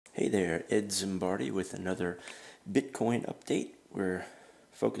Hey there, Ed Zimbardi with another Bitcoin update. We're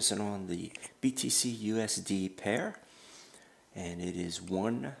focusing on the BTCUSD pair, and it is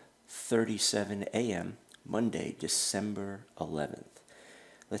 1:37 a.m. Monday, December 11th.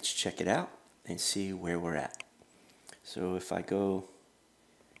 Let's check it out and see where we're at. So if I go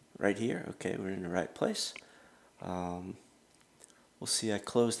right here, okay, we're in the right place. We'll see I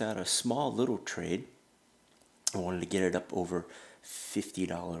closed out a small little trade. I wanted to get it up over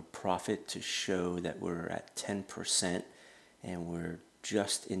 $50 profit to show that we're at 10%, and we're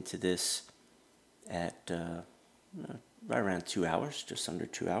just into this at right around 2 hours, just under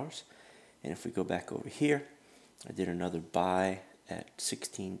 2 hours. And if we go back over here, I did another buy at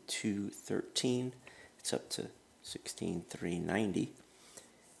 16,213. It's up to 16,390,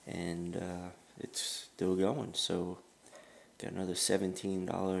 and it's still going. So got another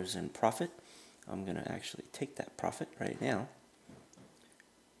 $17 in profit. I'm going to actually take that profit right now.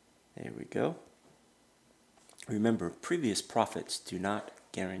 There we go. Remember, previous profits do not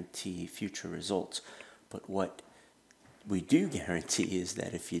guarantee future results, but what we do guarantee is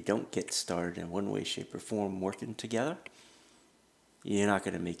that if you don't get started in one way, shape, or form working together, you're not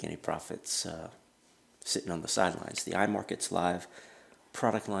going to make any profits sitting on the sidelines. The iMarketsLive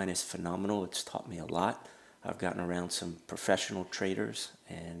product line is phenomenal. It's taught me a lot. I've gotten around some professional traders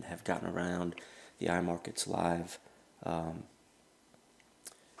and have gotten around the iMarketsLive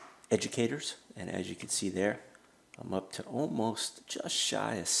educators, and as you can see there, I'm up to almost just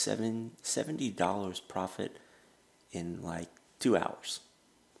shy of $70 profit in like 2 hours.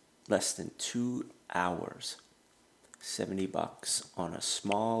 Less than 2 hours. $70 on a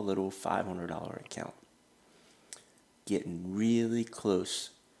small little $500 account. Getting really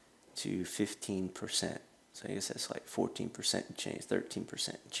close to 15%. So I guess that's like 14% and change, 13%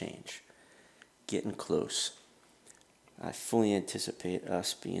 and change. Getting close. I fully anticipate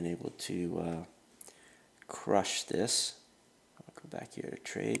us being able to crush this. I'll go back here to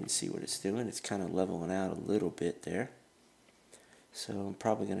trade and see what it's doing. It's kind of leveling out a little bit there. So I'm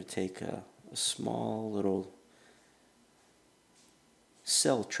probably going to take a small little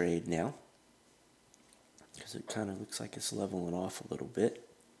sell trade now, because it kind of looks like it's leveling off a little bit.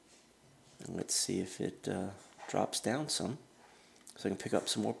 And let's see if it drops down some, so I can pick up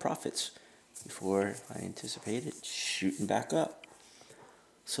some more profits before I anticipate it shooting back up.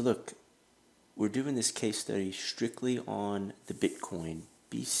 So look, we're doing this case study strictly on the Bitcoin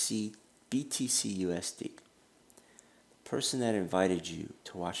BTCUSD. The person that invited you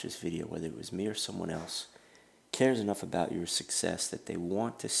to watch this video, whether it was me or someone else, cares enough about your success that they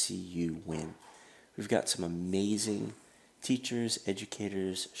want to see you win. We've got some amazing teachers,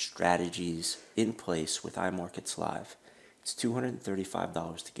 educators, strategies in place with iMarketsLive. It's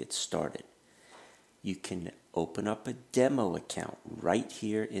 $235 to get started. You can open up a demo account right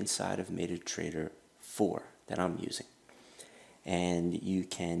here inside of MetaTrader 4 that I'm using. And you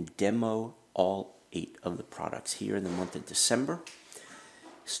can demo all 8 of the products here in the month of December,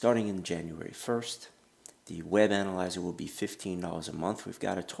 starting in January 1st. The web analyzer will be $15 a month. We've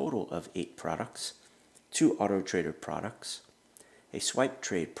got a total of 8 products, 2 auto trader products, a swipe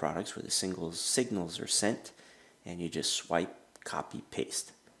trade products where the signals are sent, and you just swipe, copy,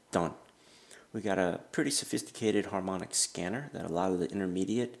 paste. Done. We got a pretty sophisticated harmonic scanner that a lot of the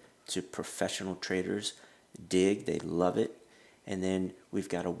intermediate to professional traders dig. They love it. And then we've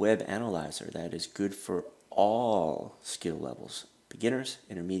got a web analyzer that is good for all skill levels, beginners,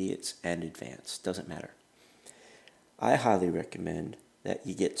 intermediates, and advanced. Doesn't matter. I highly recommend that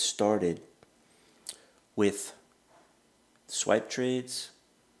you get started with swipe trades,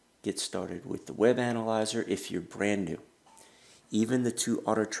 get started with the web analyzer if you're brand new. Even the 2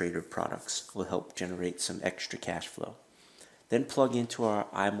 auto trader products will help generate some extra cash flow. Then plug into our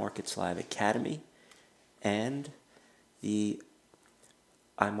iMarketsLive Academy and the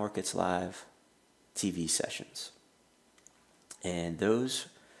iMarketsLive TV sessions. And those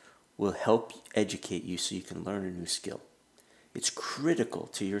will help educate you so you can learn a new skill. It's critical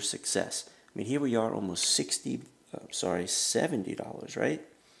to your success. I mean, here we are, almost $70, right?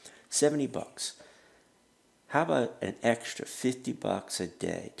 $70. How about an extra $50 a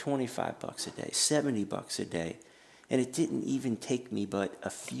day, $25 a day, $70 a day? And it didn't even take me but a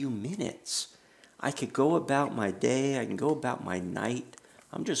few minutes. I could go about my day, I can go about my night.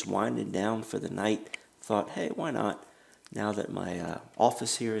 I'm just winding down for the night. Thought, hey, why not? Now that my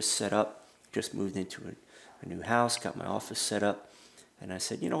office here is set up, just moved into a new house, got my office set up, and I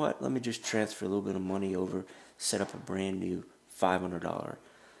said, you know what, let me just transfer a little bit of money over, set up a brand new $500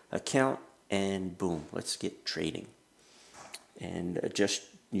 account, and boom, let's get trading. And just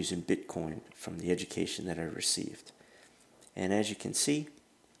using Bitcoin from the education that I received. And as you can see,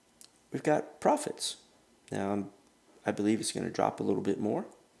 we've got profits. Now, I believe it's going to drop a little bit more.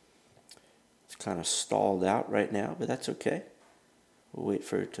 It's kind of stalled out right now, but that's okay. We'll wait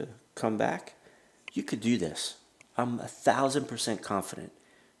for it to come back. You could do this. I'm 1,000% confident.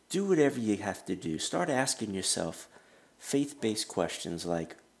 Do whatever you have to do. Start asking yourself faith-based questions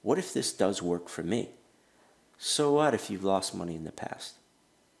like, what if this does work for me? So what if you've lost money in the past?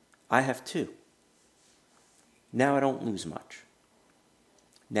 I have too. Now I don't lose much.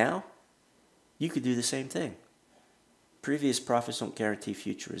 Now, you could do the same thing. Previous profits don't guarantee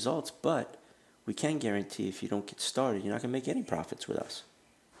future results, but we can guarantee if you don't get started, you're not going to make any profits with us.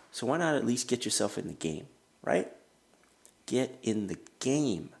 So why not at least get yourself in the game, right? Get in the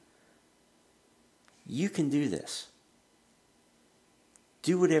game. You can do this.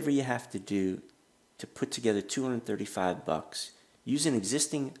 Do whatever you have to do to put together $235. Use an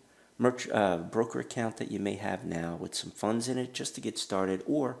existing broker account that you may have now with some funds in it just to get started.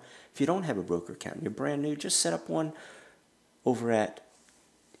 Or if you don't have a broker account, you're brand new, just set up one over at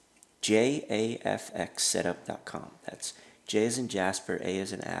jafxsetup.com. That's J as in Jasper, A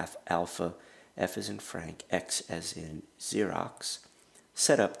as in Alpha, F as in Frank, X as in Xerox,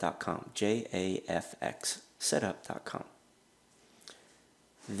 setup.com, jafxsetup.com.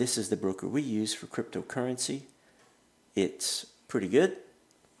 This is the broker we use for cryptocurrency. It's pretty good.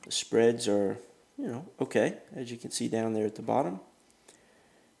 The spreads are, okay, as you can see down there at the bottom.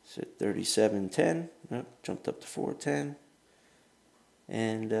 It's at 37.10, jumped up to 4.10.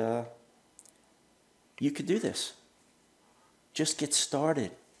 And you could do this. Just get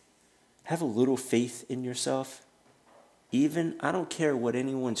started. Have a little faith in yourself. I don't care what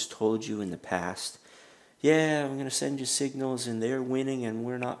anyone's told you in the past. Yeah, I'm going to send you signals and they're winning and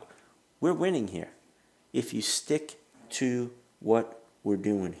we're not. We're winning here if you stick to what we're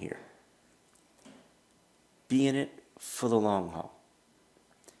doing here. Be in it for the long haul.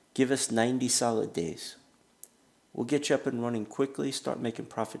 Give us 90 solid days. We'll get you up and running quickly, start making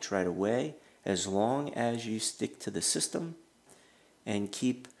profits right away, as long as you stick to the system and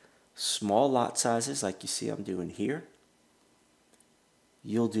keep small lot sizes like you see I'm doing here.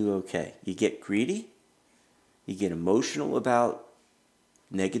 You'll do okay. You get greedy, you get emotional about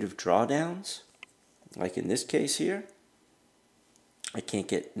negative drawdowns, like in this case here. I can't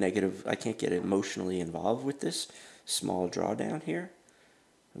get emotionally involved with this small drawdown here.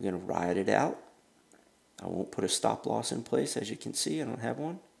 I'm going to ride it out. I won't put a stop loss in place, as you can see. I don't have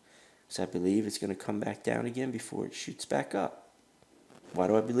one. So I believe it's going to come back down again before it shoots back up. Why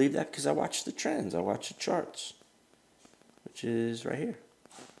do I believe that? Because I watch the trends. I watch the charts, which is right here.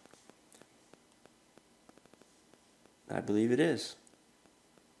 I believe it is.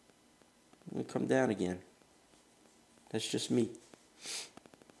 It'll come down again. That's just me.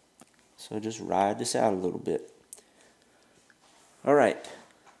 So just ride this out a little bit. All right.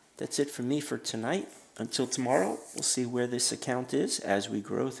 That's it for me for tonight. Until tomorrow, we'll see where this account is as we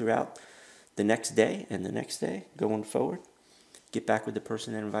grow throughout the next day and the next day going forward. Get back with the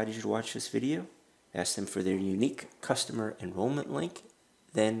person that invited you to watch this video. Ask them for their unique customer enrollment link.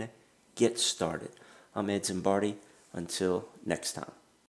 Then get started. I'm Ed Zimbardi. Until next time.